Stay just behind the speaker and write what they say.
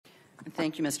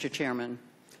Thank you, Mr. Chairman,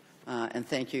 and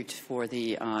thank you for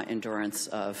the endurance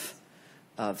of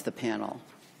the panel.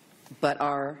 But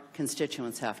our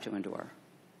constituents have to endure,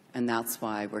 and that's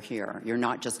why we're here. You're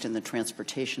not just in the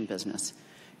transportation business,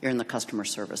 you're in the customer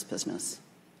service business.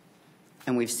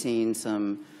 And we've seen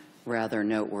some rather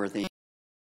noteworthy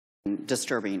and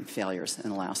disturbing failures in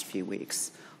the last few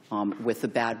weeks. With the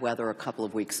bad weather a couple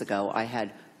of weeks ago, I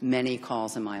had many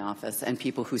calls in my office and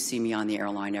people who see me on the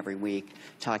airline every week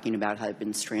talking about how I've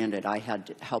been stranded. I had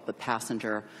to help a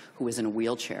passenger who was in a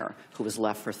wheelchair who was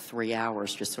left for 3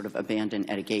 hours just sort of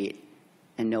abandoned at a gate,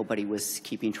 and nobody was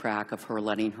keeping track of her,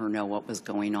 letting her know what was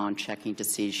going on, checking to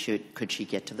see could she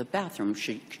get to the bathroom,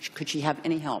 could she have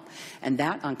any help. And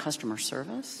that on customer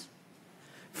service,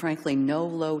 frankly, no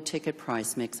low ticket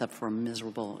price makes up for a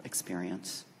miserable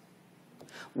experience.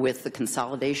 With the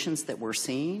consolidations that we're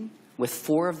seeing, with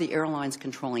 4 of the airlines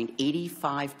controlling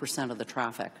 85% of the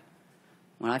traffic.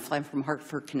 When I fly from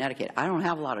Hartford, Connecticut, I don't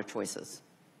have a lot of choices.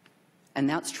 And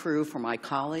that's true for my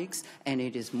colleagues, and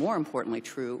it is more importantly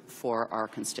true for our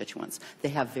constituents. They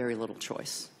have very little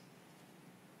choice.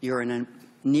 You're in a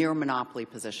near monopoly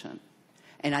position.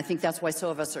 And I think that's why so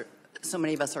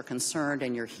many of us are concerned,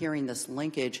 and you're hearing this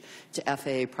linkage to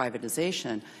FAA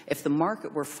privatization. If the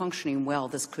market were functioning well,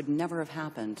 this could never have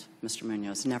happened, Mr.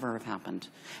 Munoz, never have happened.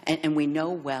 And we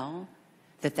know well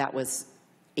that that was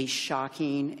a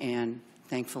shocking and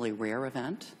thankfully rare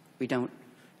event. We don't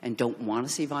want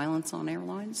to see violence on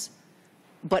airlines.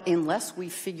 But unless we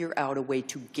figure out a way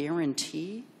to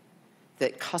guarantee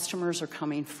that customers are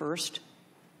coming first,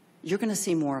 you're going to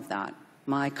see more of that.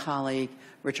 My colleague,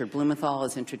 Richard Blumenthal,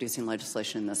 is introducing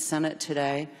legislation in the Senate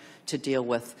today to deal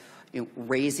with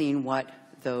raising what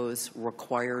those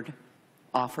required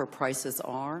offer prices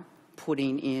are,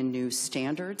 putting in new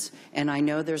standards. And I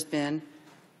know there's been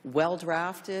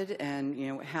well-drafted,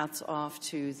 and hats off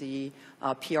to the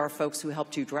PR folks who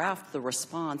helped you draft the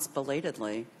response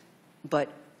belatedly. But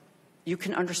you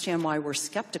can understand why we're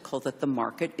skeptical that the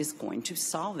market is going to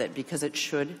solve it, because it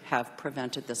should have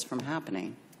prevented this from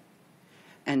happening.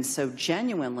 And so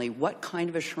genuinely, what kind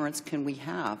of assurance can we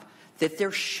have that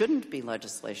there shouldn't be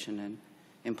legislation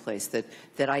in place,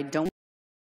 that I don't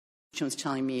was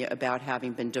telling me about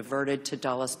having been diverted to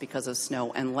Dulles because of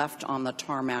snow and left on the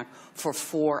tarmac for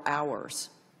 4 hours,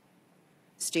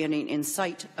 standing in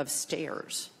sight of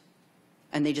stairs.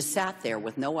 And they just sat there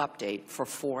with no update for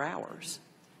 4 hours.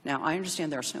 Now, I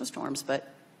understand there are snowstorms,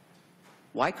 but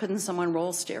why couldn't someone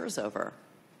roll stairs over?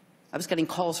 I was getting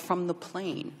calls from the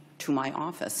plane to my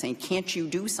office saying, can't you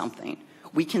do something?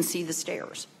 We can see the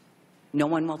stairs. No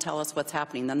one will tell us what's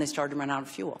happening. Then they started to run out of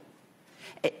fuel.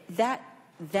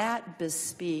 That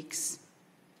bespeaks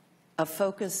a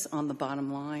focus on the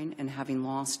bottom line and having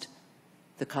lost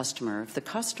the customer. If the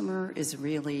customer is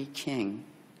really king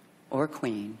or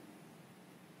queen,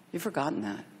 you've forgotten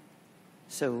that.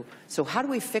 So how do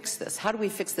we fix this? How do we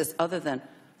fix this other than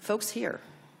folks here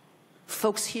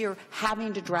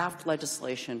having to draft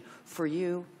legislation for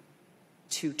you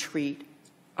to treat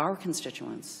our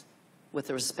constituents with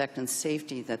the respect and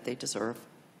safety that they deserve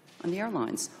on the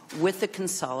airlines, with the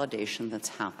consolidation that's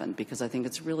happened, because I think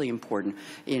it's really important.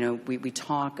 We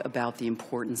talk about the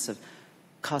importance of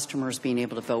customers being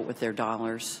able to vote with their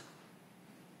dollars.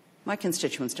 My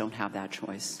constituents don't have that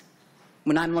choice.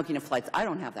 When I'm looking at flights, I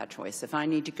don't have that choice. If I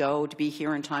need to go to be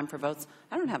here in time for votes,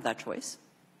 I don't have that choice.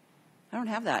 I don't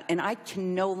have that. And I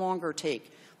can no longer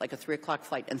take like a 3 o'clock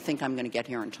flight and think I'm going to get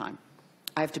here in time.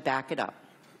 I have to back it up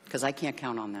because I can't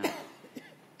count on that.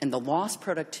 And the lost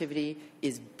productivity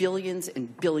is billions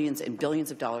and billions and billions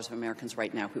of dollars of Americans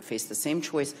right now who face the same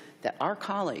choice that our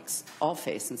colleagues all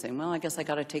face and saying, well, I guess I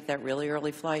got to take that really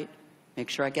early flight,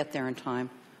 make sure I get there in time.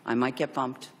 I might get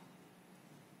bumped.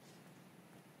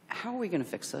 How are we going to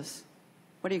fix this?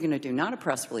 What are you going to do? Not a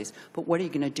press release, but what are you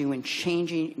going to do in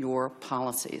changing your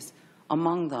policies?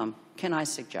 Among them, can I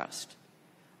suggest,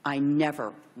 I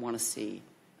never want to see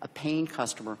a paying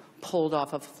customer pulled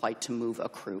off of a flight to move a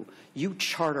crew. You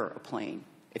charter a plane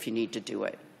if you need to do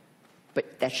it.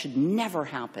 But that should never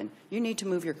happen. You need to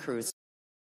move your crews.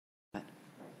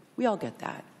 We all get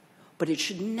that. But it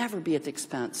should never be at the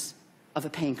expense of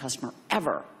a paying customer,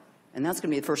 ever. And that's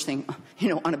going to be the first thing,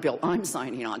 on a bill I'm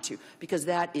signing on to, because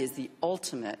that is the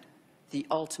ultimate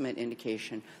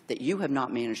indication that you have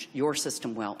not managed your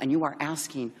system well, and you are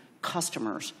asking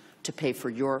customers to pay for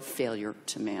your failure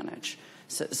to manage.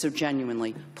 So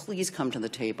genuinely, please come to the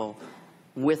table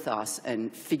with us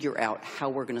and figure out how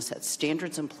we're going to set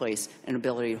standards in place and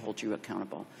ability to hold you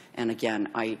accountable. And again,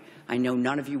 I know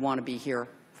none of you want to be here.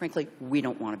 Frankly, we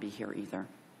don't want to be here either.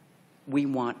 We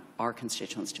want our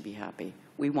constituents to be happy.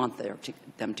 We want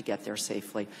them to get there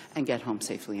safely and get home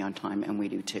safely on time, and we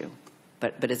do too.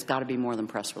 But it's got to be more than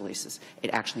press releases. It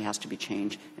actually has to be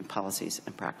change in policies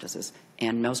and practices,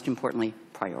 and most importantly,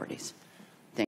 priorities.